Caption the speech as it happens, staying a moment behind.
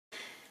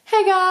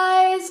Hi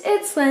guys,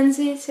 it's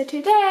Lindsay. So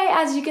today,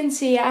 as you can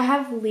see, I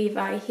have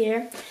Levi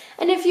here.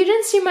 And if you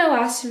didn't see my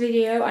last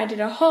video, I did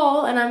a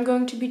haul and I'm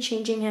going to be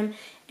changing him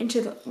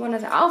into one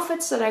of the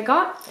outfits that I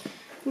got.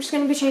 I'm just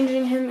going to be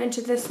changing him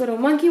into this little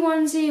monkey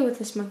onesie with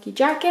this monkey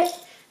jacket,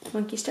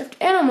 monkey stuffed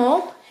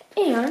animal,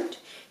 and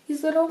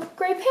these little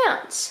gray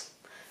pants.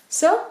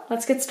 So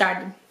let's get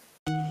started.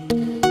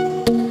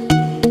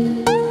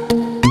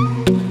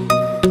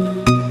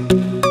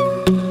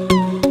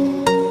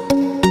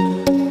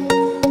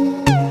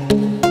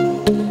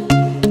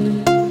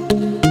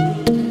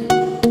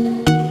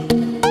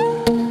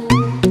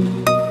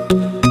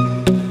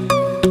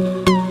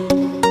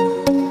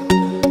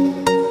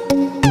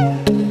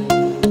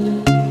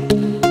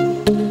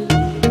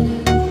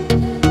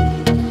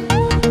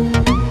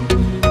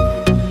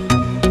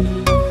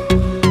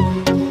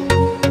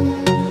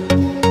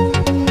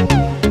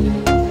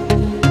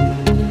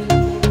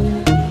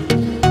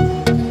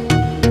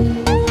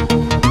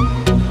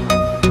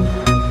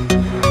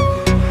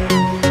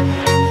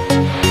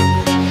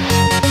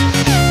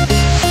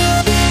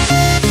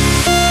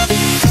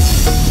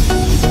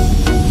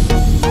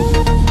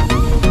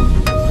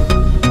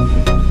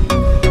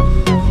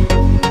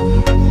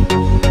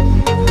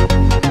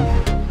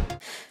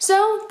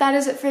 So that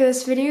is it for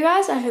this video,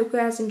 guys. I hope you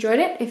guys enjoyed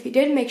it. If you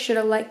did, make sure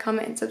to like,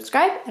 comment, and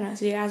subscribe, and I'll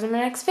see you guys in my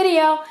next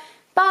video.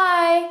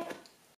 Bye!